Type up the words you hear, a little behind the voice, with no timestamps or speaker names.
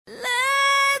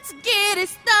get it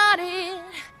started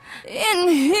in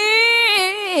here.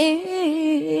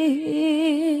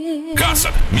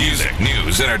 Gossip, music,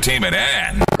 news, entertainment,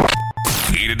 and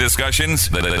heated discussions.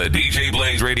 The DJ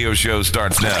Blaze radio show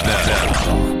starts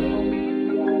now.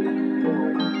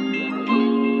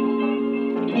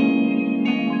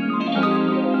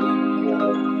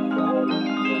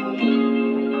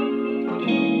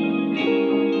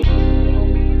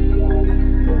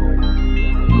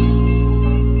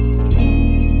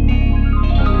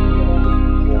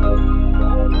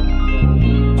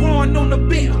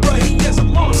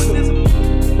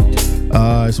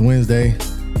 It's Wednesday.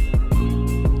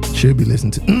 Should be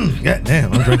listening to. God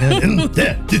damn, I'm drinking.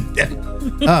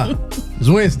 It's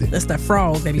Wednesday. That's that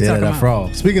frog that he's talking about. Yeah, that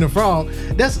frog. Speaking of frog,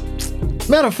 that's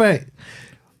matter of fact.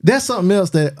 That's something else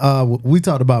that we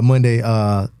talked about Monday.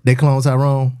 They cloned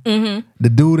Tyrone. Mm-hmm. The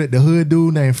dude, the hood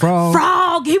dude named Frog.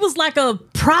 Frog. He was like a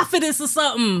prophetess or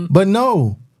something. But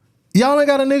no, y'all ain't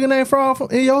got a nigga named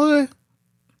Frog in your hood.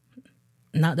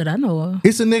 Not that I know of.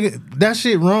 It's a nigga. That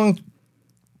shit wrong.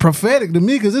 Prophetic to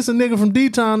me because it's a nigga from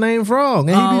D-Town named Frog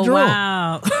and he be drunk.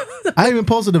 Wow. I even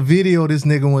posted a video of this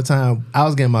nigga one time. I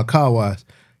was getting my car washed.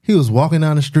 He was walking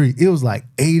down the street. It was like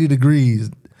 80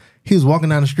 degrees. He was walking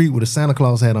down the street with a Santa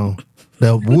Claus hat on.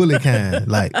 The woolly kind.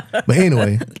 But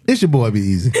anyway, it's your boy Be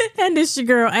Easy. And this your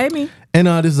girl Amy. And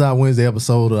this is our Wednesday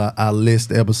episode, our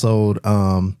list episode.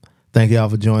 Thank y'all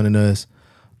for joining us.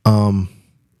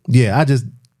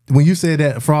 When you said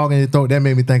that frog in your throat, that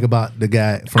made me think about the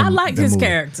guy from. I liked his movie.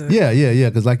 Character. Yeah.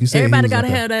 Because like you said, everybody got to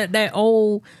have that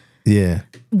old,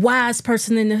 wise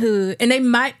person in the hood, and they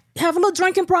might have a little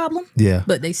drinking problem. Yeah,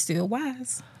 but they still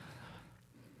wise.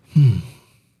 You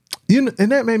know,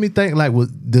 and that made me think like,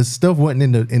 the stuff wasn't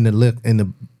in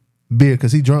the beer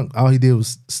because he drunk. All he did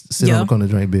was sit on the corner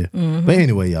and drink beer. Mm-hmm. But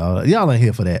anyway, y'all ain't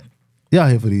here for that. Y'all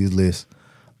here for these lists.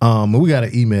 We got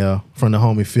an email from the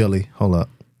homie Philly. Hold up.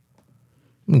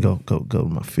 Let me go to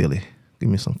my Philly. Give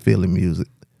me some Philly music.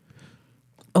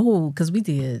 Oh, because we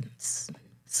did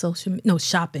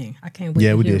shopping. I can't wait.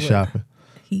 Yeah, we did shopping.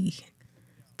 He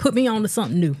put me on to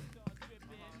something new.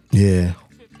 Yeah,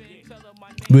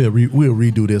 we'll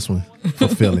redo this one for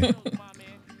Philly.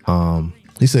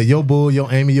 He said, "Yo, bull, yo,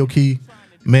 Amy, yo, Key,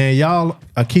 man, y'all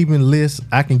are keeping lists.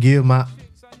 I can give my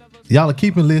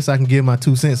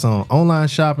 2 cents on. Online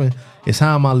shopping is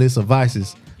high on my list of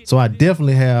vices. So I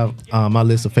definitely have my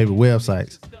list of favorite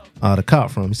websites to cop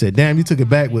from." He said, "Damn, you took it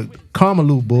back with Karma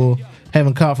Loop, bull.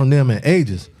 Haven't caught from them in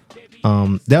ages.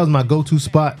 That was my go-to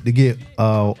spot to get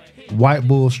white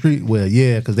bull streetwear.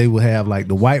 Yeah, because they would have like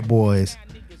the white boys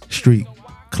street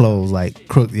clothes, like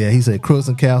Crook. Yeah, he said Crooks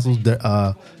and Castles,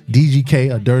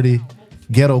 DGK, or Dirty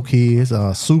Ghetto Kids,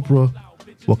 Supra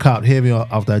will cop heavy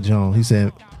off that Jones. He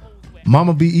said,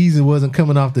 Mama Be Easy wasn't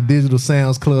coming off the Digital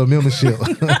Sounds Club membership.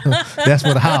 That's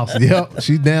for the house. Yep,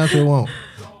 she's down to won't.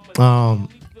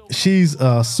 She's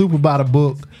super by the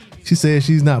book. She said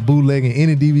she's not bootlegging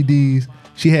any DVDs.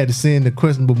 She had to send the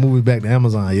questionable movie back to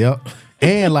Amazon. Yep.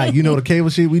 And like, the cable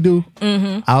shit we do.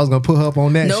 Mm-hmm. I was gonna put her up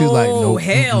on that. No, she was like, no,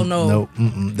 hell no.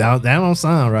 That don't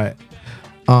sound right.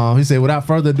 He said, without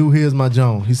further ado, here's my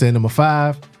Joan. He said, number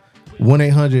 5,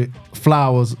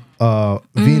 1-800-FLOWERS,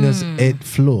 Venus et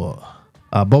Fleur.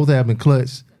 Both have been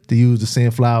clutched to use to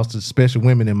send flowers to special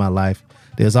women in my life.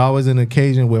 There's always an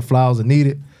occasion where flowers are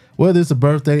needed, whether it's a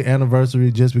birthday,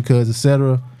 anniversary, just because,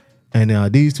 etc.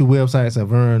 And these 2 websites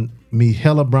have earned me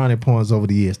hella brownie points over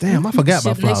the years. Damn, I forgot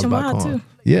about flowers.com.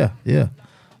 Yeah.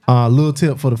 Little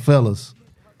tip for the fellas.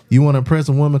 You want to impress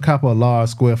a woman, cop a large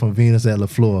square from Venus at La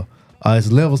Fleur.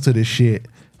 It's levels to this shit.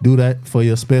 Do that for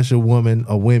your special woman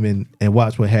or women and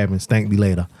watch what happens. Thank me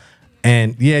later.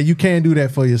 And yeah, you can do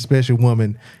that for your special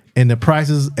woman. And the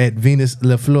prices at Venus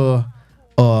La Fleur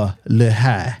are le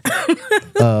high.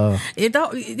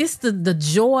 It's the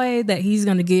joy that he's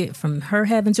gonna get from her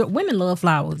having joy. Women love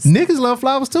flowers. Niggas love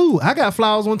flowers too. I got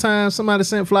flowers one time. Somebody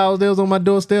sent flowers. They was on my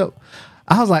doorstep.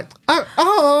 I was like,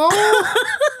 oh,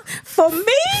 for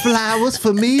me, flowers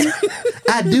for me.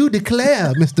 I do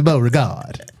declare, Mr.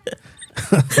 Beauregard.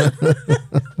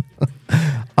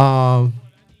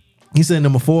 He said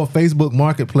number 4, Facebook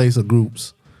Marketplace or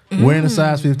groups. Wearing a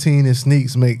size 15 in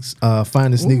sneaks makes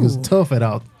finding sneakers tough at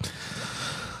all.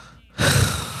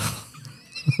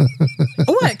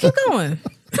 What? Keep going.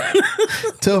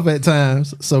 Tough at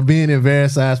times. So being in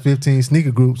various size 15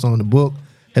 sneaker groups on the book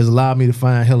has allowed me to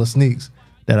find hella sneaks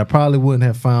that I probably wouldn't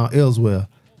have found elsewhere.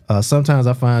 Sometimes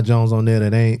I find Jones on there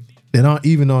that aren't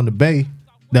even on the bay,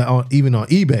 that aren't even on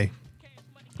eBay,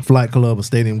 Flight Club or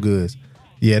Stadium Goods.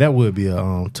 Yeah, that would be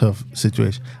a tough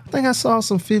situation. I think I saw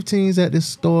some 15s at this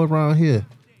store around here.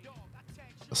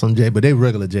 Some J, but they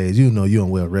regular J's. You know you don't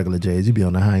wear regular J's. You be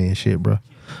on the high end shit, bro.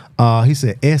 He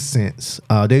said Essence.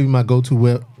 They be my go-to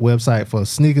website for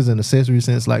sneakers and accessories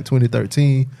since like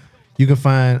 2013. You can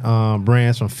find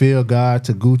brands from Phil God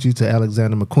to Gucci to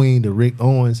Alexander McQueen to Rick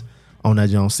Owens on that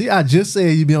Jones. See, I just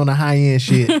said you be on the high end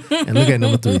shit and look at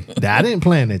number 3. I didn't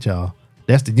plan that, y'all.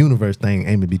 That's the universe thing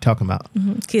Amy be talking about.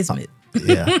 Kismet.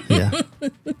 Yeah.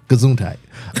 Gesundheit.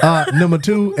 Number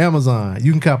 2, Amazon.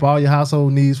 You can cop all your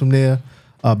household needs from there.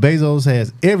 Bezos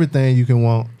has everything you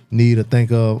can need, or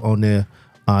think of on there.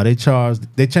 They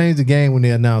changed the game when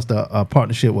they announced a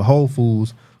partnership with Whole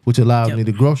Foods, which allows me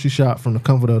to grocery shop from the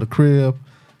comfort of the crib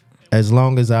as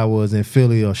long as I was in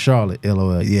Philly or Charlotte,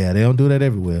 LOL. Yeah, they don't do that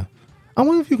everywhere. I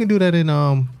wonder if you can do that in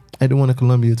at the one in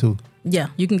Columbia too. Yeah,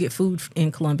 you can get food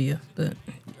in Columbia, but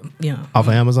off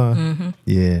of Amazon.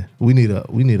 Yeah, we need a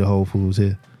Whole Foods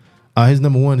here. His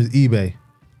number 1 is eBay.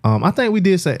 I think we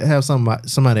did have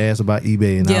somebody asked about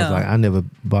eBay, and I was like, I never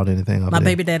bought anything off. My of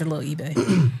baby daddy loved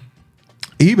eBay.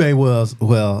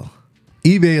 eBay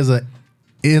is an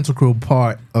integral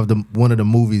part of one of the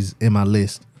movies in my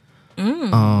list. He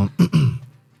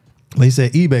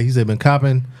said eBay. He said been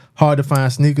copping hard to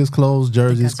find sneakers, clothes,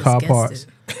 jerseys, car parts,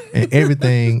 and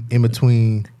everything in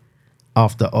between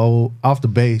off the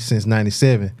base since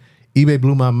 '97. eBay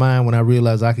blew my mind when I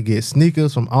realized I could get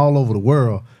sneakers from all over the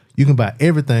world. You can buy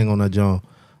everything on that joint.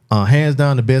 Hands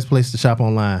down, the best place to shop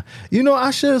online. You know,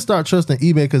 I should start trusting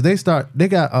eBay because they got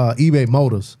eBay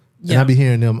Motors. Yeah. And I be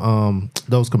hearing them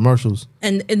those commercials.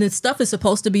 And the stuff is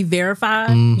supposed to be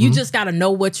verified. You just got to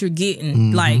know what you're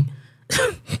getting. Like,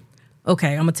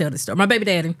 okay, I'm gonna tell this story. My baby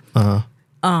daddy,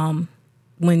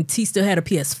 when T still had a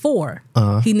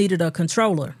PS4, he needed a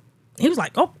controller. He was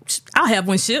like, "Oh, I'll have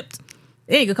one shipped.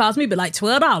 It ain't gonna cost me but like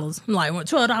 $12." I'm like,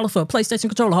 $12 for a PlayStation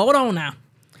controller? Hold on now.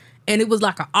 And it was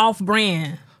like an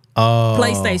off-brand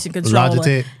PlayStation controller.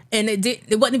 Logitech. And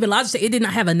it wasn't even Logitech. It did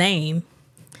not have a name.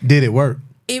 Did it work?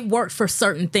 It worked for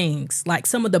certain things. Like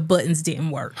some of the buttons didn't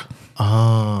work.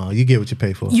 Oh, you get what you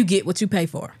pay for. You get what you pay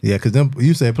for. Yeah, because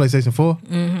you said PlayStation 4?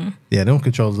 Mm-hmm. Yeah, them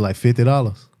controllers are like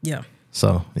 $50. Yeah.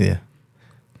 So, yeah.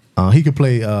 He could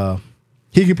play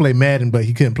Madden, but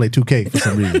he couldn't play 2K for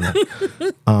some reason.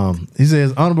 He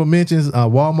says, honorable mentions,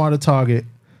 Walmart or Target.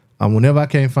 Whenever I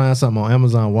can't find something on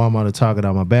Amazon, Walmart or Target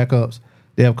are my backups.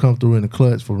 They have come through in the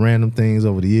clutch for random things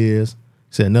over the years.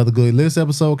 Said another good list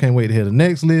episode. Can't wait to hear the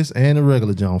next list and the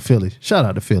regular John. Philly. Shout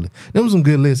out to Philly. Them was some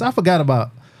good lists. I forgot about.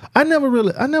 I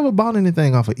never bought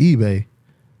anything off of eBay.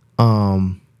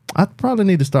 I probably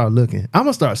need to start looking. I'm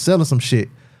gonna start selling some shit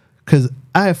because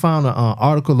I had found an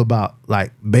article about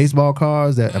like baseball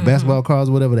cards basketball cards,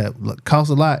 whatever that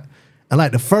cost a lot. And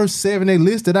like the first 7 they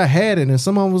listed, I had it, and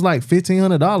some of them was like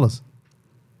 $1,500.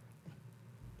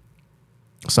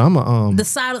 So I'm the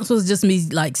silence was just me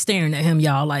like staring at him,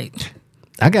 y'all. Like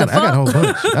I got a whole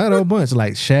bunch. I got a whole bunch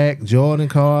like Shaq, Jordan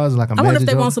cards, like I wonder if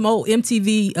they want some old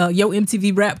MTV,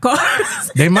 MTV rap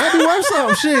cards. They might be worth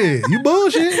something. Shit, you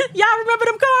bullshit. Y'all remember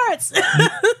them cards?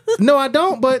 No, I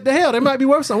don't. But the hell, they might be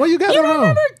worth something. What you got them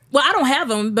on? Well, I don't have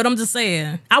them, but I'm just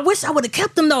saying. I wish I would have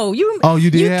kept them though. You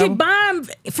did? You could buy them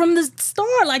from the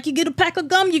store. Like you get a pack of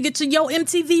gum, you get your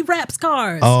MTV Raps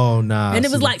cards. Oh nah. And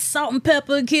it was like Salt and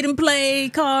Pepper, Kid and Play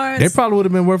cards. They probably would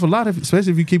have been worth a lot,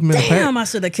 especially if you keep them in the pack. Damn, I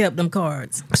should have kept them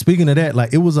cards. Speaking of that,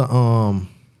 like it was a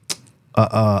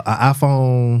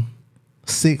iPhone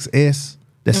 6S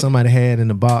that somebody had in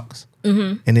the box,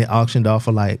 and they auctioned off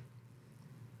for like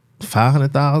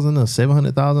 $500,000 or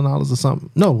 $700,000 or something.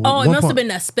 No, it must have been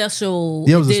that special.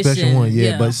 Yeah, it was a special one.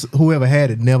 Yeah, but whoever had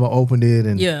it never opened it,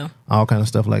 and all kind of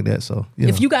stuff like that. So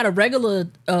if you got a regular,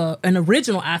 an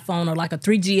original iPhone or like a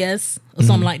 3GS or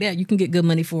something like that, you can get good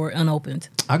money for it unopened.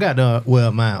 I got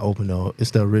mine open though.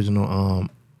 It's the original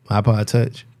iPod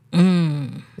Touch.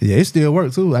 Yeah, it still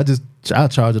works too. I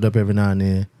charge it up every now and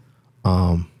then.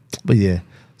 But yeah.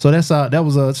 So that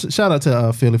was a shout out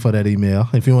to Philly for that email.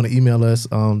 If you want to email us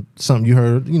something you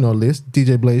heard, list,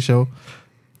 DJ Blaze Show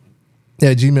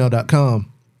at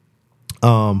gmail.com.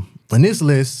 And this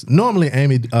list, normally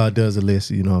Amy does a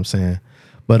list, you know what I'm saying?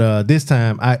 But this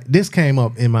time, this came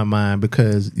up in my mind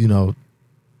because,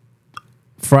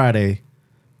 Friday,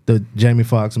 the Jamie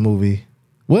Foxx movie,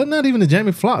 well, not even the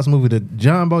Jamie Foxx movie, the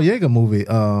John Boyega movie,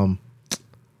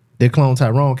 their Clone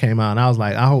Tyrone came out, and I was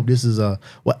like, I hope this is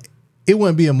it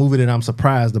wouldn't be a movie that I'm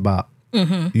surprised about.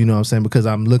 Mm-hmm. You know what I'm saying? Because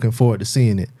I'm looking forward to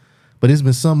seeing it. But there's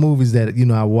been some movies that,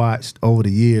 I watched over the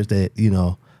years that,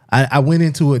 I went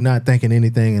into it not thinking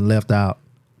anything and left out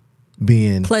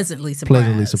being pleasantly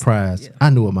surprised. Yeah.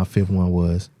 I knew what my fifth one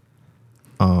was.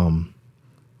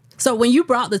 So when you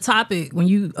brought the topic, when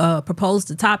you proposed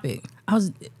the topic,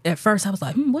 at first I was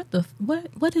like, what does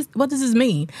this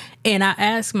mean? And I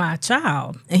asked my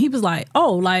child, and he was like,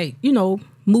 oh, like, you know,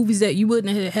 movies that you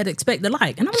wouldn't have expected to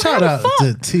like. And I'm like, shout out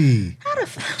to T.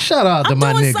 Shout out to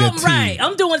my nigga T. Right.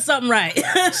 I'm doing something right.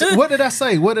 So what did I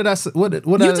say? What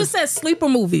You just said sleeper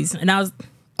movies, and I was,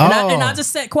 and I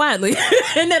just sat quietly,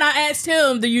 and then I asked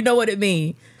him, "Do you know what it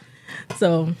means?"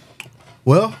 So,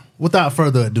 well, without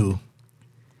further ado,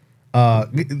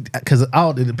 because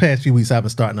all the past few weeks I've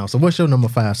been starting off. So, what's your number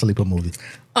 5 sleeper movie?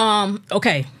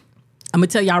 Okay, I'm gonna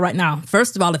tell y'all right now.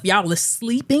 First of all, if y'all are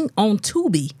sleeping on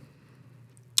Tubi,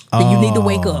 then you need to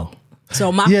wake up.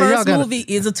 So my first movie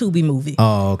is a Tubi movie.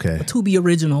 Oh, okay. A Tubi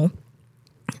original.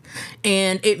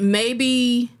 And it may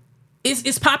be,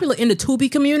 it's popular in the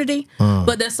Tubi community,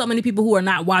 but there's so many people who are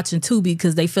not watching Tubi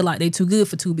because they feel like they're too good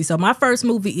for Tubi. So my first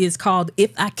movie is called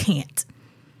If I Can't.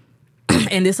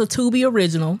 And it's a Tubi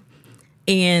original.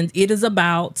 And it is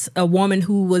about a woman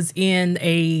who was in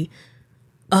a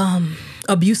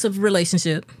abusive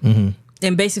relationship. Mm-hmm.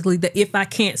 And basically the If I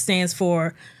Can't stands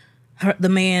for the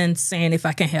man saying, if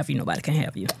I can't have you, nobody can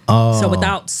have you. Oh. So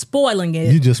without spoiling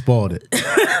it. You just spoiled it.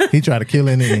 He tried to kill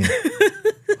her in the end.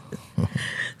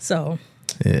 So.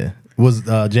 Yeah. Was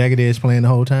Jagged Edge playing the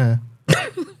whole time?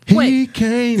 He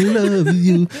can't love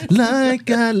you like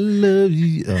I love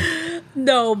you. Oh.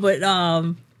 No, but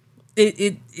I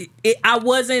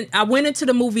went into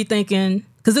the movie thinking,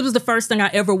 because it was the first thing I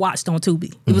ever watched on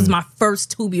Tubi. It was my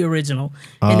first Tubi original.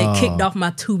 And it kicked off my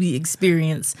Tubi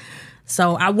experience.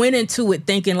 So I went into it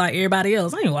thinking like everybody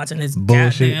else, I ain't watching this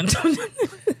bullshit.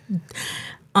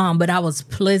 But I was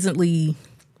pleasantly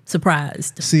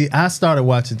surprised. See, I started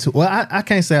watching Tubi. Well, I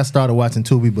can't say I started watching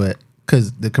Tubi, but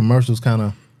because the commercials kind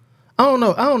of, I don't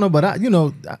know, but I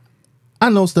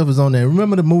know stuff is on there.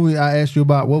 Remember the movie I asked you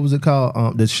about? What was it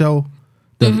called? The show,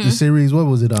 the series. What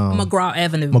was it? McGraw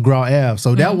Avenue. McGraw Ave.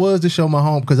 So that was the show. My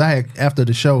home, because I had after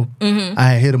the show,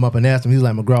 I had hit him up and asked him. He was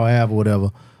like McGraw Ave or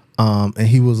whatever. And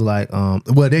he was like,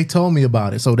 well, they told me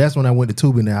about it. So that's when I went to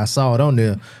Tubi. Now I saw it on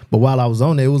there. But while I was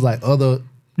on there, it was like other,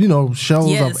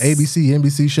 shows of ABC,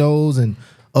 NBC shows and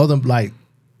other like,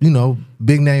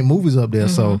 big name movies up there.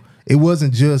 So it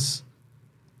wasn't just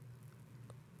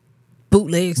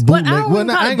bootlegs. Well,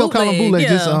 I ain't gonna call them bootlegs.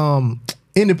 Yeah. Just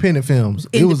independent films.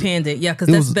 Independent, because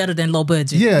that's better than low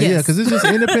budget. Yeah, because it's just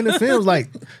independent films. Like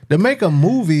to make a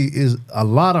movie is a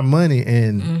lot of money,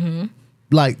 and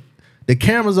like the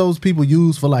cameras those people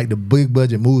use for like the big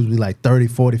budget movies be like $30,000,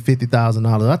 $40,000,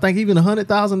 $50,000. I think even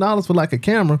 $100,000 for like a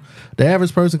camera. The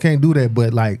average person can't do that.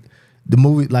 But like the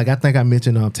movie, like I think I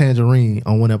mentioned Tangerine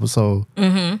on one episode.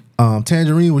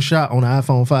 Tangerine was shot on the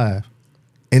iPhone 5,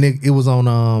 and it was on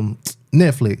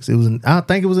Netflix. I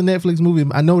think it was a Netflix movie.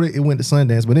 I know that it went to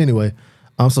Sundance, but anyway.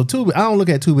 So Tubi, I don't look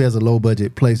at Tubi as a low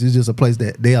budget place. It's just a place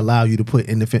that they allow you to put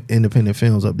independent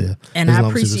films up there. And I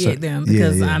appreciate them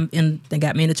because they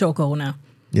got me in the chokehold now.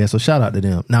 Yeah, so shout out to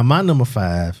them. Now my number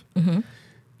 5. I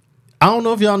don't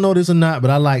know if y'all know this or not,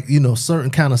 but I like certain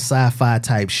kind of sci-fi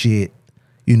type shit.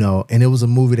 And it was a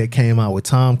movie that came out with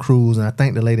Tom Cruise and I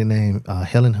think the lady named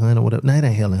Helen Hunt or whatever. No, it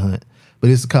ain't Helen Hunt, but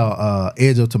it's called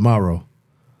Edge of Tomorrow.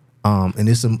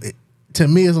 And to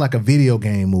me, it's like a video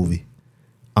game movie.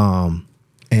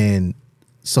 And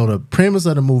so the premise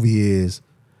of the movie is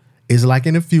like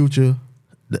in the future,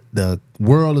 the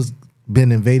world has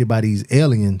been invaded by these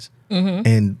aliens,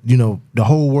 and the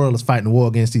whole world is fighting a war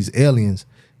against these aliens.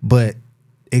 But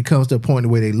it comes to a point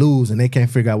where they lose, and they can't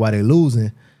figure out why they're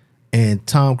losing. And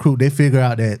Tom Cruise, they figure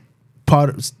out that part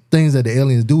of things that the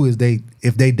aliens do is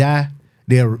if they die,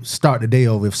 they'll start the day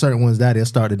over. If certain ones die, they'll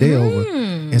start the day over.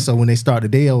 And so when they start the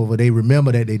day over, they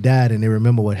remember that they died and they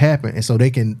remember what happened. And so they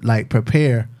can like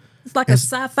prepare. It's like a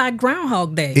sci-fi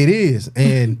Groundhog Day. It is.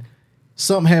 And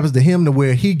something happens to him to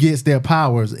where he gets their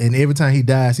powers. And every time he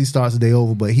dies, he starts the day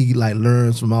over. But he like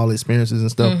learns from all the experiences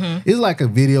and stuff. It's like a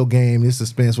video game. It's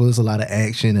suspenseful. There's a lot of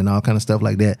action and all kind of stuff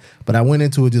like that. But I went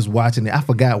into it just watching it. I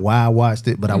forgot why I watched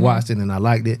it, but I watched it and I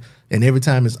liked it. And every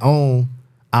time it's on,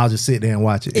 I'll just sit there and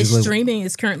watch it. It's streaming.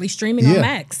 It's currently streaming on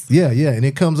Max. Yeah. And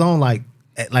it comes on like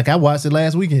I watched it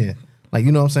last weekend. Like,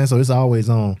 you know what I'm saying? So it's always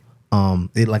on.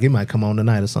 It might come on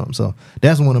tonight or something. So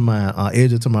that's one of mine,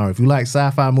 Edge of Tomorrow. If you like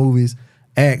sci-fi movies,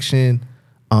 action,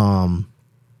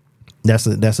 that's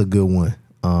a good one.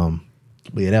 But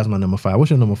yeah, that's my number 5. What's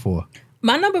your number 4?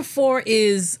 My number 4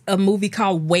 is a movie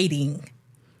called Waiting.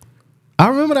 I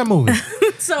remember that movie.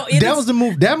 Was the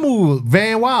movie. That movie was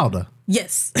Van Wilder.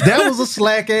 Yes. That was a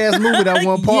slack ass movie, that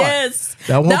one part. Yes.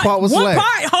 That one part was slack.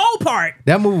 Whole part.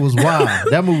 That movie was wild.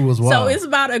 So it's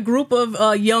about a group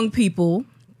of young people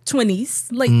 20s,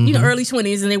 like early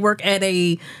 20s, and they work at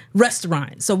a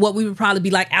restaurant. So what we would probably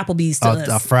be like Applebee's to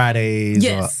us. Fridays,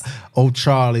 Yes. or Old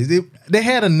Charlie's. They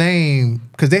had a name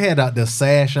because they had the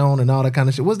sash on and all that kind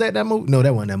of shit. Was that movie? No,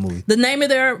 that wasn't that movie. The name of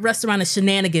their restaurant is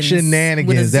Shenanigans. with a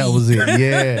Shenanigans. That Z. was it.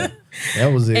 Yeah,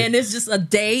 that was it. And it's just a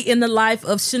day in the life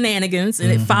of Shenanigans,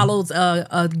 and it follows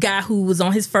a guy who was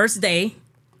on his first day.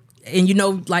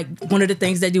 And like one of the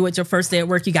things they do at your first day at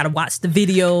work, you got to watch the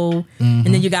video, and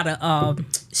then you got to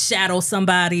shadow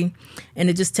somebody,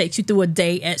 and it just takes you through a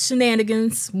day at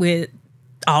Shenanigans with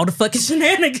all the fucking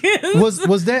shenanigans.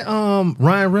 Was that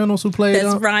Ryan Reynolds who played?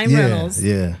 That's Ryan Reynolds.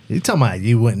 Yeah, you talking about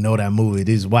you wouldn't know that movie?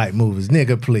 These white movies,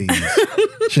 nigga, please.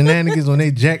 Shenanigans when they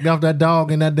jacked off that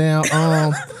dog in that damn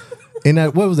in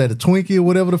that, what was that, a Twinkie or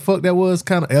whatever the fuck that was,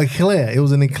 kind of eclair. It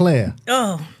was an eclair.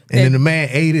 Oh. And then the man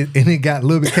ate it, and it got a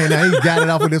little bit came out. He got it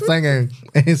off with his finger,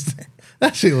 and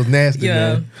that shit was nasty,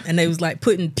 man. And they was like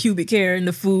putting pubic hair in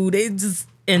the food. They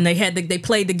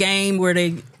played the game where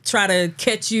they try to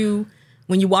catch you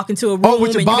when you walk into a room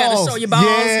with your and balls. you got to show your balls.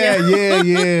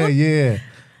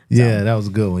 Yeah, that was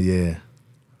a good one. Yeah,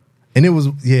 and it was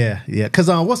because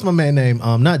what's my man name?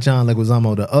 Not John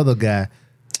Leguizamo, the other guy,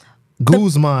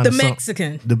 Guzman, the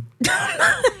Mexican.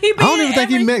 I don't even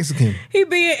think he's Mexican. He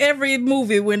be in every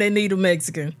movie when they need a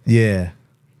Mexican. Yeah.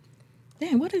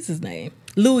 Damn, what is his name?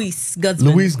 Luis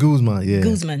Guzman. Luis Guzman, yeah.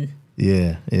 Guzman.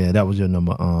 Yeah, that was your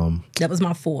number. That was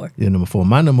my 4. Your number 4.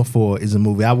 My number 4 is a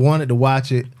movie. I wanted to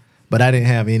watch it, but I didn't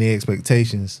have any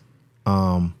expectations.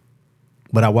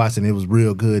 But I watched it and it was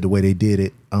real good the way they did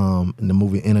it. In the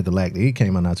movie Intergalactic. It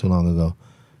came out not too long ago.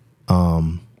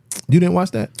 You didn't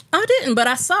watch that? I didn't, but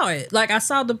I saw it. Like I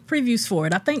saw the previews for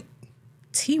it. I think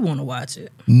T want to watch it.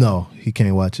 No, he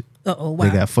can't watch it. Uh-oh, wow.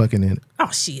 They got fucking in it.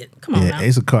 Oh shit! Come on, Yeah, now.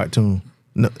 it's a cartoon.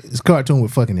 No, it's a cartoon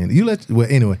with fucking in it.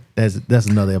 Anyway, that's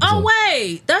another episode. Oh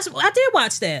wait, I did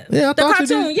watch that. Yeah, I the thought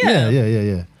cartoon. you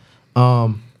did.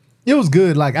 Yeah. It was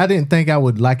good. Like I didn't think I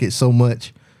would like it so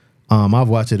much. I've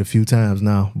watched it a few times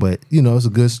now, but it's a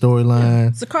good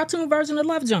storyline. It's a cartoon version of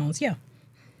Love Jones. Yeah.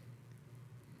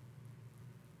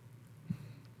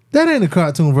 That ain't a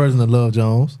cartoon version of Love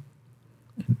Jones.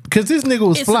 Cause this nigga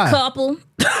was fly. It's a couple.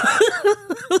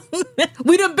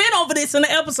 We done been over this in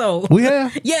the episode. We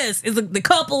have? Yes, it's the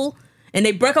couple, and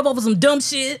they break up over some dumb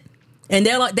shit, and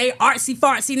they're like they artsy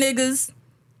fartsy niggas.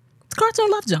 It's cartoon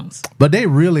Love Jones. But he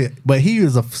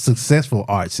was a successful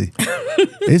artsy.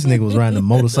 This nigga was riding a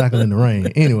motorcycle in the rain.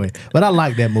 Anyway, but I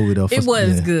like that movie though. It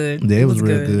was good. Yeah, it was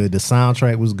real good. The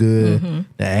soundtrack was good.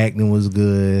 The acting was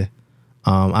good.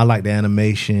 I like the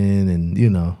animation, and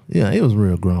it was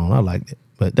real grown. I liked it.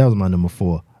 But that was my number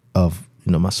 4 of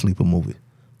my sleeper movie.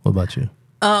 What about you?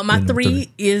 My 3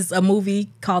 is a movie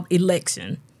called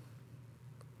Election,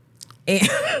 and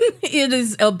it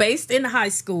is based in a high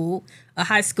school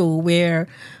where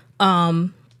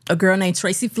a girl named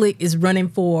Tracy Flick is running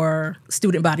for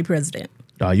student body president.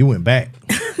 Oh, you went back.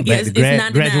 Yes, to it's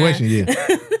 99. graduation year.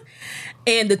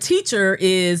 And the teacher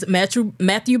is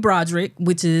Matthew Broderick,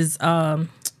 which is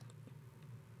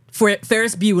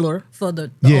Ferris Bueller for the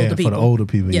older people. For the older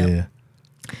people, yeah.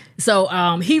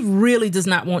 So he really does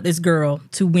not want this girl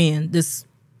to win this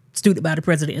student body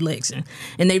president election.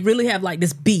 And they really have like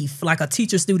this beef, like a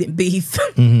teacher-student beef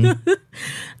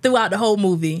throughout the whole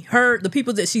movie. The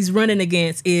people that she's running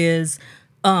against is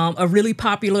a really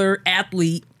popular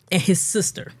athlete and his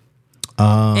sister.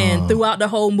 And throughout the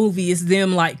whole movie, it's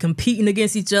them like competing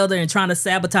against each other and trying to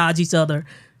sabotage each other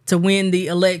to win the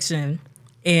election.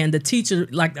 And the teacher,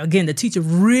 the teacher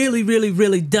really, really,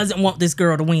 really doesn't want this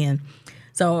girl to win.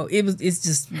 So it's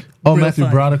just real Matthew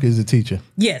fun. Broderick is the teacher.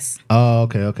 Yes. Oh,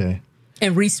 okay.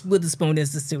 And Reese Witherspoon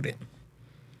is the student.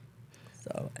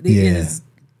 So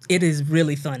it is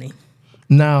really funny.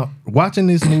 Now, watching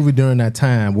this movie during that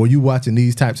time, were you watching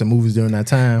these types of movies during that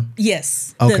time?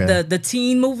 Yes. Okay. The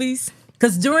teen movies.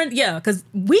 Because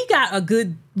we got a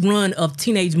good run of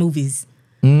teenage movies.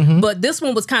 Mm-hmm. But this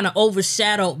one was kind of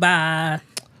overshadowed by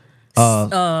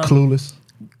Clueless.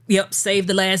 Yep, Save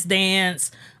the Last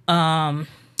Dance. What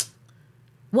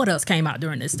else came out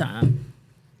during this time?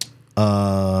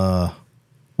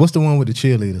 What's the one with the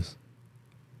cheerleaders?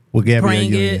 With Gabrielle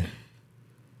Union.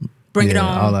 Bring It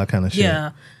On. All that kind of shit.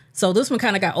 Yeah. So this one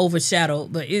kind of got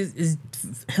overshadowed, but it's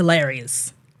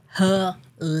hilarious.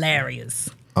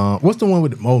 Hilarious. What's the one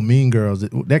with Mean Girls?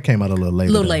 That came out a little later.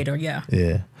 A little later, yeah.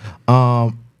 Yeah.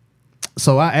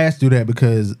 So I asked you that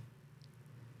because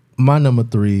my number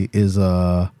 3 is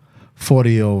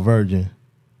 40-Year-Old Virgin.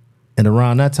 And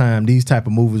around that time, these type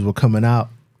of movies were coming out.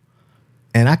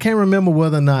 And I can't remember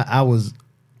whether or not I was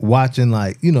watching,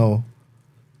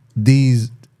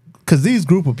 these because these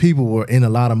group of people were in a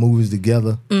lot of movies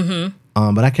together.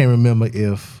 Mm-hmm. But I can't remember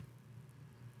if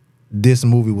this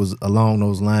movie was along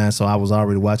those lines. So I was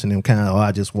already watching them kind of, or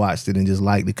I just watched it and just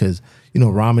liked it because, you know,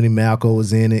 Romany Malco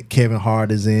is in it. Kevin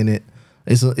Hart is in it.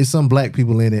 It's some black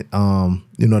people in it.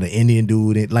 You know, the Indian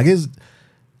dude.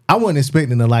 I wasn't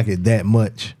expecting to like it that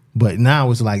much. But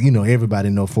now it's like, you know, everybody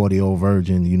know 40-Year-Old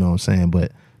Virgin, you know what I'm saying?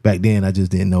 But back then I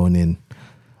just didn't know. And then,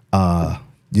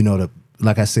 you know,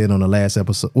 like I said on the last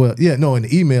episode, in the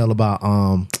email about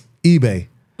eBay.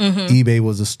 Mm-hmm. eBay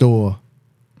was a store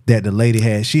that the lady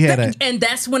had. She had and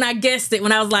that's when I guessed it,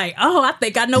 when I was like, oh, I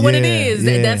think I know what it is.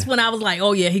 Yeah. And that's when I was like,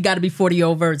 oh, yeah, he got to be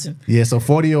 40-Year-Old Virgin. Yeah, so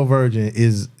 40-Year-Old Virgin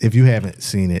is, if you haven't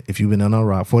seen it, if you've been on a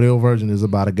rock, 40-Year-Old Virgin is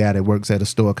about a guy that works at a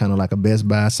store, kind of like a Best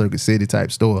Buy, Circuit City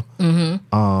type store.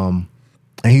 Mm-hmm.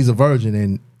 And he's a virgin,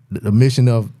 and the mission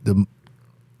of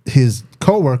his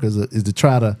co-workers is to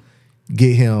try to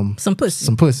get him some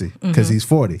pussy because he's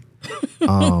 40.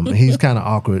 And he's kind of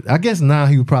awkward. I guess now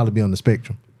he would probably be on the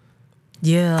spectrum.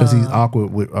 Yeah. Because he's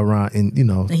awkward around, and you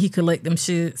know. And he collect them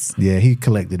shits. Yeah, he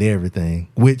collected everything,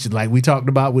 which, like we talked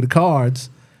about with the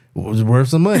cards, was worth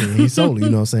some money. He sold it,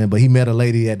 you know what I'm saying? But he met a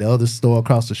lady at the other store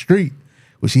across the street,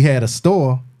 where she had a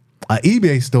store, an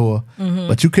eBay store,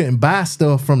 but you couldn't buy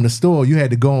stuff from the store. You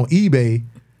had to go on eBay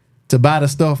to buy the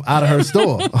stuff out of her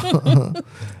store.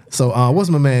 So, what's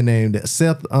my man named?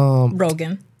 Seth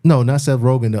Rogen. No, not Seth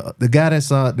Rogen. The guy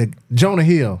that's Jonah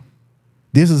Hill.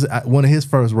 This is one of his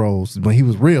first roles when he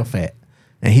was real fat,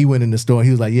 and he went in the store. And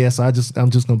he was like, "Yes, I'm just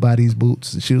gonna buy these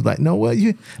boots." And she was like, "No, what?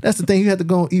 That's the thing. You have to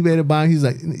go on eBay to buy them." He's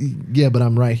like, "Yeah, but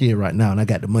I'm right here, right now, and I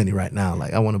got the money right now.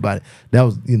 Like, I want to buy it." That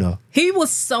was, you know, he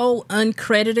was so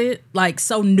uncredited, like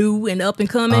so new and up and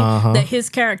coming that his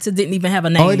character didn't even have a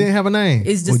name. Oh, he didn't have a name.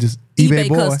 It's just eBay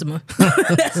customer.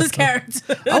 That's his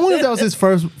character. I wonder if that was his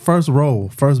first role,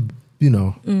 you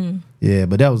know. Yeah,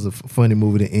 but that was a funny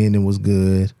movie. The ending was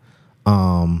good.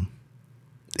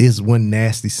 There's one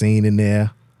nasty scene in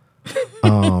there.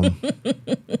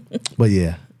 But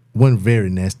yeah, one very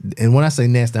nasty. And when I say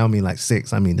nasty, I don't mean like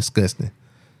sex. I mean disgusting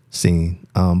scene.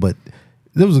 But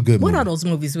it was a good movie. What are those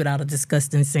movies without a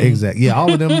disgusting scene? Exactly. Yeah,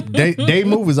 all of them. They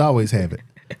movies always have it.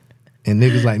 And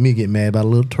niggas like me get mad about a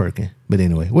little twerking. But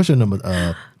anyway, what's your number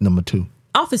 2?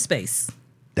 Office Space.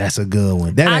 That's a good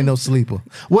one. That ain't no sleeper.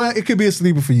 Well, it could be a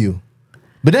sleeper for you.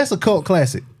 But that's a cult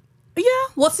classic. Yeah,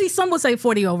 well, see, some would say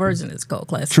 40-Year-Old Virgin is cult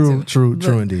classic. True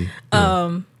indeed.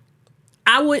 Yeah.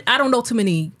 I don't know too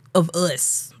many of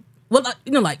us. Well,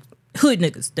 you know, like hood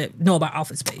niggas that know about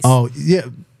Office Space. Oh yeah.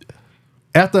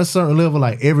 After a certain level,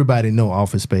 like everybody know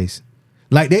Office Space.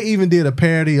 Like they even did a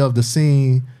parody of the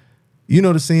scene. You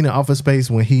know the scene in Office Space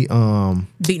when he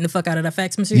beating the fuck out of that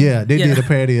fax machine. Yeah, they did a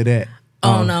parody of that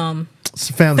on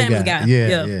Family Guy.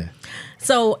 Yeah.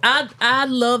 So I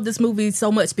love this movie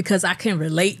so much because I can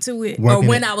relate to it. Or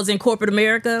when I was in corporate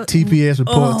America. TPS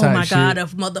report type shit. Oh my God,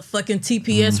 of motherfucking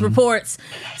TPS reports.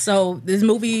 So this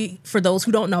movie, for those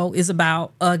who don't know, is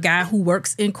about a guy who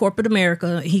works in corporate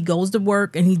America. He goes to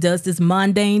work and he does this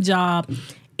mundane job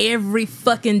every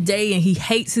fucking day and he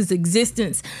hates his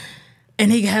existence.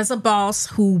 And he has a boss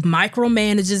who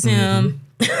micromanages him.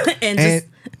 and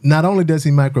not only does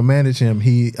he micromanage him,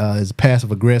 he is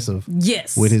passive aggressive.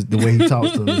 Yes, with the way he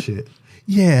talks to him and shit.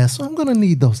 Yeah, so I'm gonna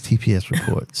need those TPS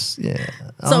reports. Yeah,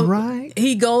 so all right.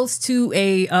 He goes to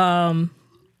a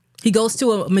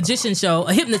magician show,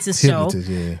 a hypnotist show,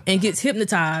 and gets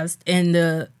hypnotized. And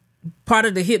the part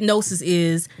of the hypnosis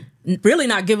is really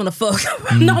not giving a fuck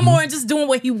no more and just doing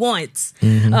what he wants,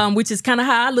 which is kind of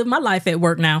how I live my life at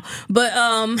work now. But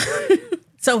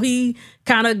so he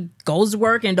kind of goes to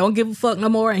work and don't give a fuck no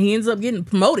more, and he ends up getting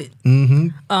promoted.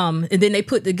 And then they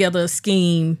put together a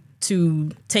scheme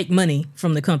to take money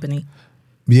from the company.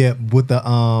 Yeah, with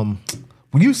the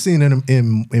you've seen it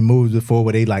in movies before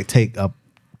where they like take a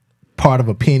part of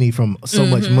a penny from so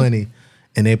much money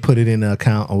and they put it in an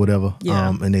account or whatever. Yeah.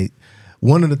 And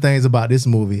one of the things about this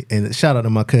movie, and shout out to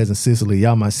my cousin Cicely,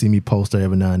 y'all might see me post her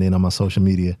every now and then on my social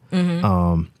media.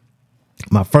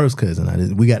 My first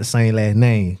cousin, we got the same last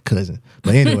name, cousin.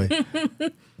 But anyway,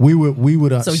 we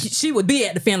would. So she would be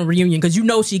at the family reunion because you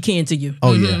know she kin to you.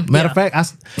 Oh yeah. Matter of fact,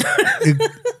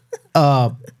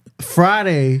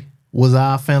 Friday was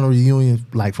our family reunion,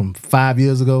 like from 6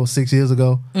 years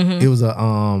ago. It was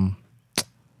a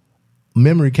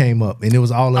memory came up and it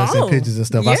was all us in pictures and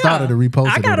stuff. Yeah. I started to repost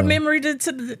it. I got a memory too.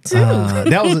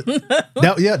 That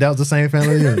was the same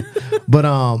family reunion. But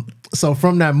so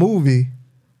from that movie,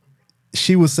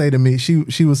 she would say to me,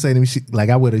 like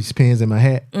I wear these pins in my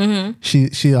hat.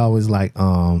 She always like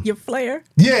your flair.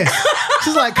 Yeah.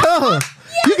 She's like, cuz,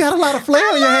 you got a lot of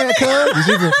flair in your hat,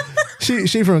 cuz.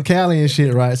 she from Cali and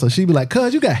shit, right? So she be like,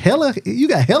 "Cuz, you got hella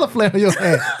flair on your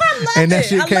hat," and that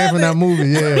shit came from that movie.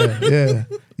 Yeah.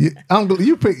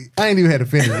 I ain't even had to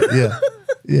finish it.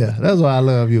 Yeah. That's why I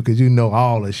love you, because you know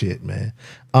all the shit, man.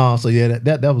 So yeah,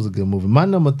 that was a good movie. My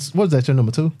number, what was that? Your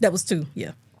number 2? That was 2.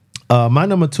 Yeah. My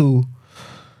number 2.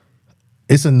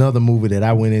 It's another movie that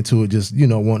I went into just,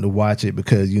 wanting to watch it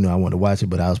because, I wanted to watch it,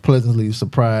 but I was pleasantly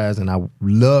surprised and I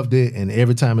loved it. And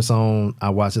every time it's on, I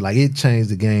watch it. Like, it changed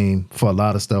the game for a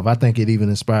lot of stuff. I think it even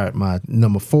inspired my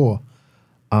number 4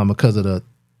 because of the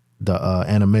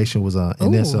animation was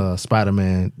in this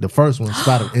Spider-Man, the first one,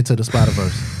 Into the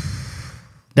Spider-Verse.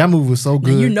 That movie was so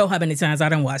good. And you know how many times I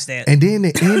didn't watch that. And then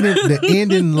the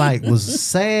ending like was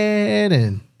sad,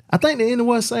 and I think the ending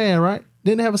was sad, right?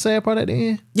 Didn't it have a sad part at the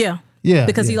end? Yeah. Yeah.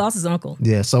 Because he lost his uncle.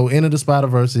 Yeah. So Into the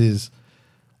Spider-Verse is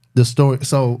the story.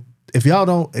 So if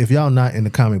y'all not in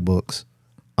the comic books,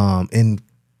 in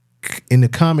the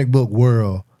comic book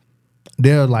world,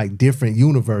 there are like different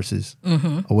universes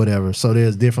or whatever. So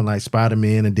there's different like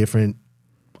Spider-Man and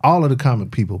all of the comic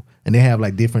people, and they have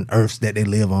like different Earths that they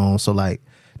live on. So like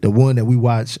the one that we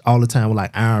watch all the time with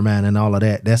like Iron Man and all of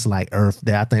that, that's like Earth.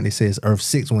 That I think they say it's Earth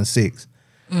 616.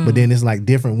 But then it's like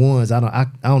different ones. I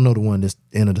don't know the one that's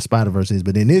Into the Spider-Verse is,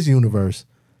 but in this universe,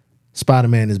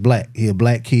 Spider-Man is black. He a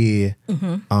black kid.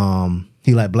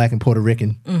 He like black and Puerto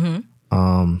Rican.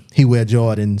 He wear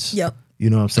Jordans. Yep. You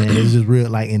know what I'm saying? It's just real,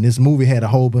 like, and this movie had a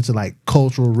whole bunch of like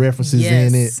cultural references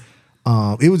in it.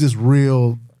 It was just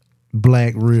real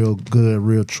black, real good,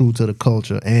 real true to the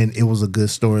culture, and it was a good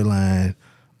storyline.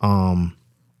 And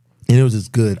it was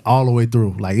just good all the way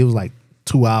through. Like, it was like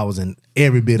 2 hours and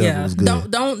every bit of it was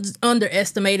good. Don't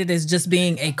underestimate it as just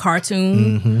being a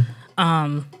cartoon.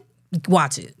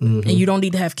 Watch it. And you don't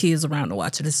need to have kids around to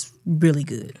watch it. It's really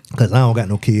good. Because I don't got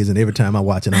no kids, and every time I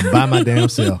watch it, I'm by my damn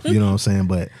self. You know what I'm saying?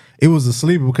 But it was a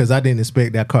sleeper because I didn't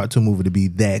expect that cartoon movie to be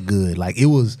that good. Like, it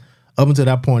was, up until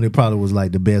that point, it probably was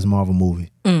like the best Marvel movie.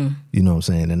 You know what I'm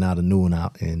saying? And now the new one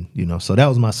out. And, so that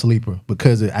was my sleeper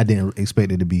because I didn't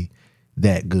expect it to be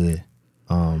that good.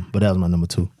 But that was my number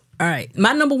 2. All right.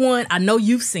 My number 1, I know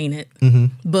you've seen it,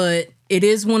 but it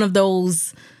is one of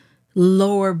those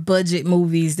lower budget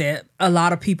movies that a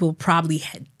lot of people probably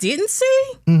didn't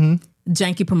see.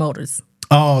 Janky Promoters.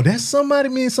 Oh, that's somebody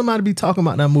be talking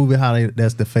about that movie,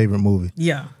 that's the favorite movie.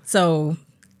 Yeah. So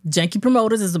Janky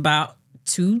Promoters is about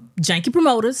 2 janky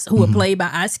promoters who are played by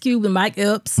Ice Cube and Mike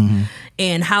Epps,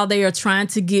 and how they are trying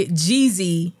to get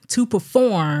Jeezy to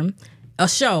perform a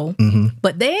show,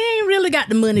 but they ain't really got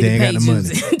the money to pay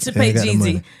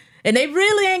Jeezy. And they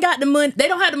really ain't got the money. They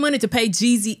don't have the money to pay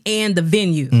Jeezy and the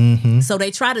venue. So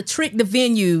they try to trick the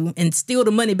venue and steal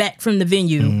the money back from the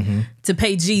venue to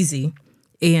pay Jeezy.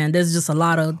 And there's just a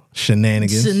lot of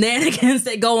shenanigans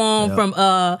that go on from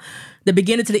the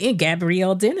beginning to the end.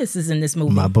 Gabrielle Dennis is in this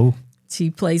movie. My boo. She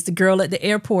plays the girl at the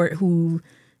airport who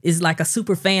is like a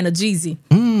super fan of Jeezy.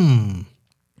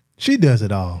 She does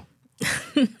it all.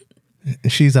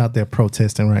 She's out there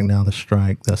protesting right now, the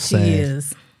strike, the SAG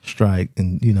strike,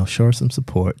 and, show her some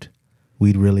support.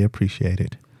 We'd really appreciate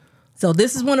it. So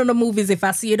this is one of the movies, if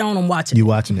I see it on, I'm watching it. You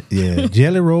watching it, yeah.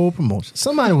 Jelly Roll Promotion.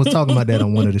 Somebody was talking about that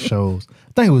on one of the shows.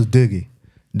 I think it was Doogie.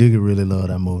 Doogie really loved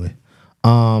that movie.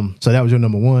 So that was your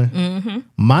number 1?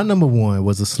 My number 1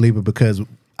 was a sleeper because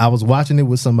I was watching it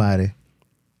with somebody,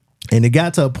 and it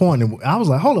got to a point, and I was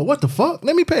like, hold up, what the fuck?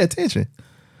 Let me pay attention.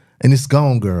 And it's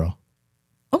Gone Girl.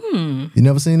 You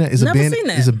never seen that? It's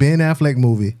a Ben Affleck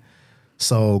movie.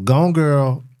 So Gone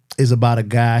Girl is about a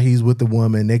guy. He's with a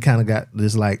woman. They kind of got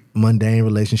this like mundane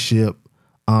relationship.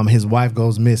 His wife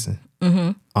goes missing.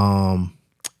 And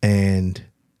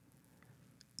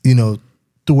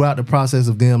throughout the process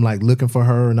of them like looking for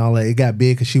her and all that, it got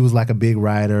big because she was like a big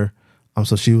writer.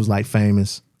 So she was like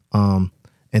famous. And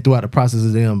throughout the process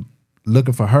of them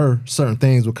looking for her, certain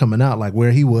things were coming out, like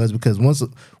where he was, because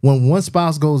when one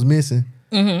spouse goes missing,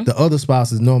 the other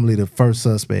spouse is normally the first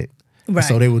suspect. Right.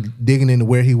 So they were digging into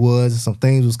where he was, and some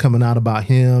things was coming out about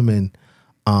him. And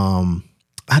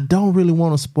I don't really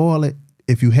want to spoil it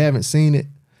if you haven't seen it,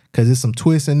 because there's some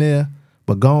twists in there.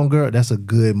 But Gone Girl, that's a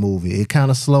good movie. It kind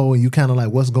of slow, and you kind of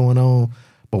like, what's going on?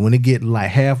 But when it get like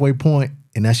halfway point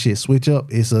and that shit switch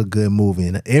up, it's a good movie.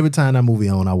 And every time that movie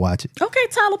on, I watch it. Okay,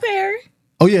 Tyler Perry.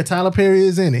 Oh yeah, Tyler Perry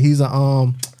is in it. He's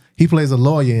he plays a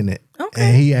lawyer in it. Okay.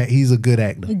 And he's a good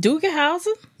actor. Doogie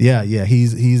Howser? Yeah,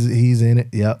 he's in it.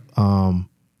 Yep.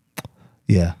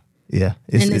 Yeah.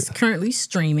 It's currently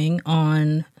streaming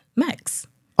on Max.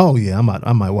 Oh yeah,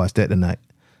 I might watch that tonight.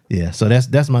 Yeah, so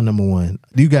that's my number 1.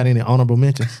 Do you got any honorable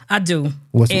mentions? I do.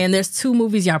 There's 2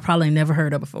 movies y'all probably never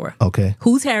heard of before. Okay.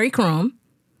 Who's Harry Crumb?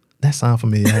 That sounds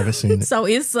familiar. I haven't seen it. So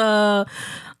it's a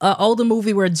older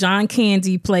movie where John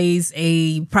Candy plays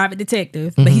a private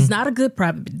detective, but he's not a good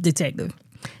private detective.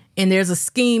 And there's a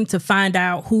scheme to find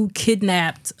out who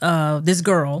kidnapped this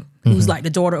girl who's like the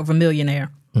daughter of a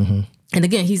millionaire. And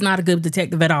again, he's not a good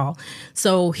detective at all.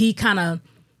 So he kind of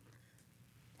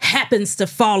happens to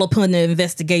fall upon the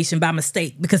investigation by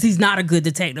mistake because he's not a good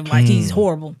detective. Like he's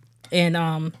horrible.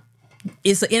 And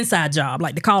it's an inside job.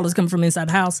 Like the callers come from inside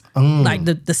the house. Like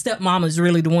the stepmama is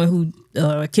really the one who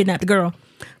kidnapped the girl.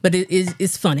 But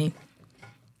it's funny.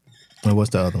 And what's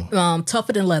the other one?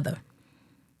 Tougher Than Leather.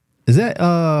 Is that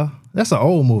that's an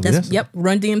old movie? Yep,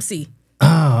 Run DMC.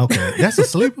 Oh, okay. That's a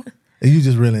sleeper? And you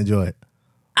just really enjoy it?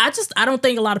 I don't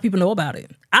think a lot of people know about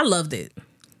it. I loved it.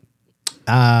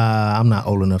 I'm not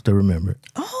old enough to remember it.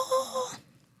 Oh.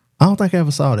 I don't think I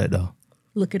ever saw that though.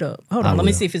 Look it up. Hold on, let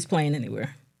me see if it's playing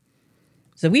anywhere.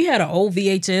 So we had an old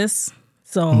VHS,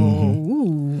 so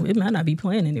it might not be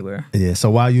playing anywhere. Yeah,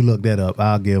 so while you look that up,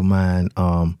 I'll give mine.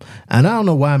 And I don't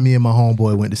know why me and my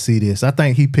homeboy went to see this. I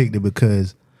think he picked it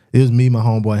because it was me, my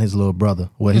homeboy, and his little brother.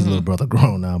 Well, his little brother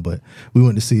grown now, but we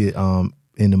went to see it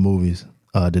in the movies,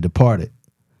 The Departed.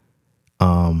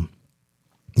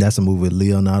 That's a movie with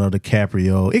Leonardo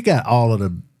DiCaprio. It got all of the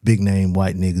big name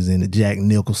white niggas in it. Jack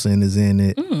Nicholson is in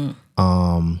it.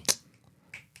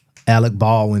 Alec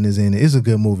Baldwin is in it. It's a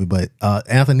good movie, but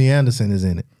Anthony Anderson is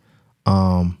in it.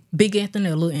 Big Anthony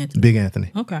or Little Anthony? Big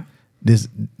Anthony. Okay. This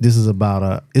is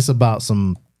about it's about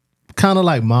some kind of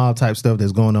like mob type stuff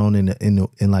that's going on in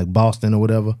like Boston or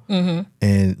whatever.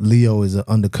 And Leo is an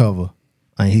undercover,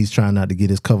 and he's trying not to get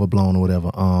his cover blown or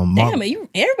whatever.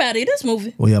 Everybody in this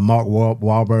movie. Well, yeah, Mark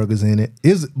Wahlberg is in it.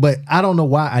 But I don't know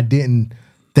why I didn't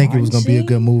think it was going to be a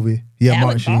good movie. Yeah, Alec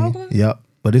Martin Sheen. Baldwin? Yep.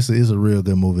 But it's a real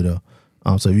good movie though.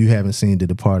 So if you haven't seen The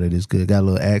Departed, it's good. Got a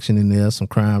little action in there, some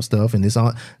crime stuff, and it's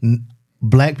on.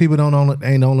 Black people ain't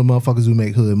the only motherfuckers who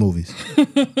make hood movies. You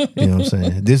know what I'm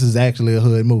saying? This is actually a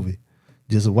hood movie,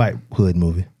 just a white hood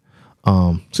movie.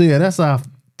 So yeah, that's our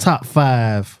top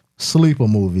 5 sleeper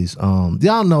movies.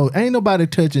 Y'all know ain't nobody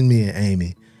touching me and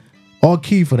Amy, or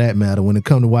Key for that matter, when it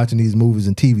come to watching these movies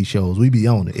and TV shows. We be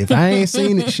on it. If I ain't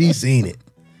seen it, she seen it,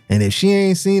 and if she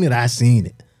ain't seen it, I seen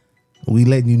it. We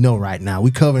letting you know right now. We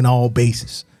covering all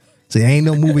bases. So there ain't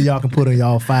no movie y'all can put on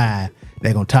y'all 5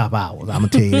 that gonna top ours. I'm gonna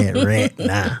tell you that right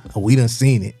now. We done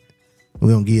seen it.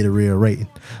 We gonna give it a real rating.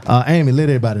 Amy, let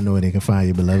everybody know where they can find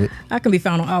you, beloved. I can be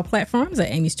found on all platforms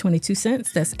at Amy's 22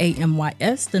 Cents. That's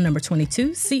AMYS, the number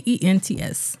 22,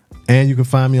 CENTS. And you can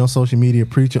find me on social media,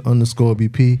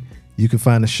 Preacher_BP. You can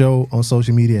find the show on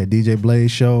social media at DJ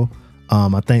Blaze Show.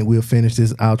 I think we'll finish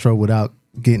this outro without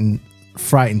getting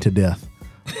frightened to death.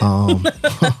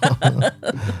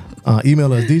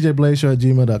 Email us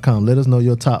djblazeshow@gmail.com. Let us know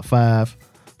your top 5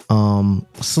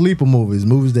 sleeper movies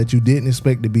that you didn't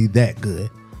expect to be that good.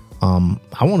 I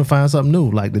want to find something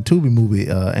new, like the Tubi movie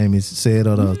Amy said,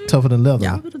 or the Tougher Than Leather.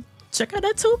 Y'all better check out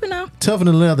that Tubi now. Tougher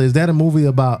Than Leather, is that a movie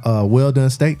about well done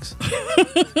steaks?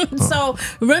 So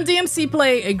Run DMC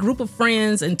play a group of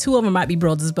friends, and 2 of them might be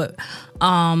brothers, but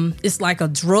it's like a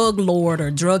drug lord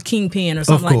or drug kingpin or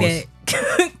something like that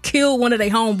kill one of their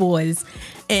homeboys,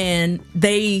 and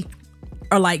they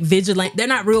are like vigilant. They're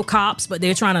not real cops, but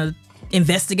they're trying to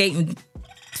investigate and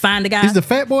find the guy. Is the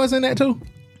Fat Boys in that too?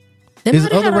 Is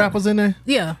other rappers in there?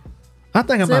 Yeah, I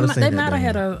think I might have seen that. They might have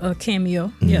had a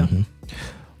cameo. Yeah.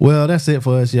 Well, that's it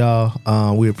for us,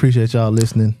 y'all. We appreciate y'all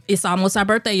listening. It's almost our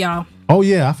birthday, y'all. Oh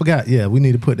yeah, I forgot. Yeah, we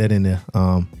need to put that in there.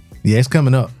 Yeah, it's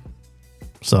coming up.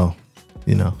 So,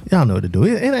 y'all know what to do.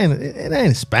 It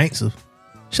ain't expensive.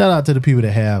 Shout out to the people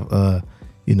that have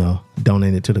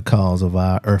donated to the cause of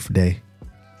our Earth Day.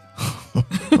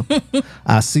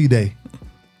 Our Sea Day.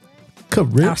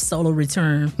 Correct. Our solar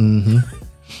return.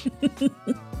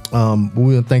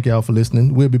 We'll thank y'all for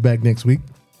listening. We'll be back next week.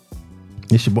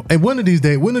 It's your boy. Hey, one of these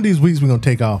weeks we're gonna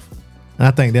take off. And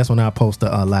I think that's when I'll post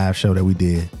a live show that we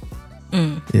did.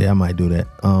 Yeah, I might do that.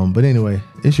 But anyway,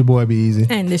 it's your boy Be Easy.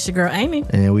 And this your girl Amy.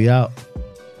 And we out.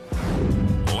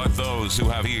 Let those who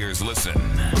have ears listen.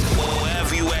 Well,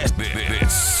 have you asked?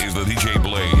 This is the DJ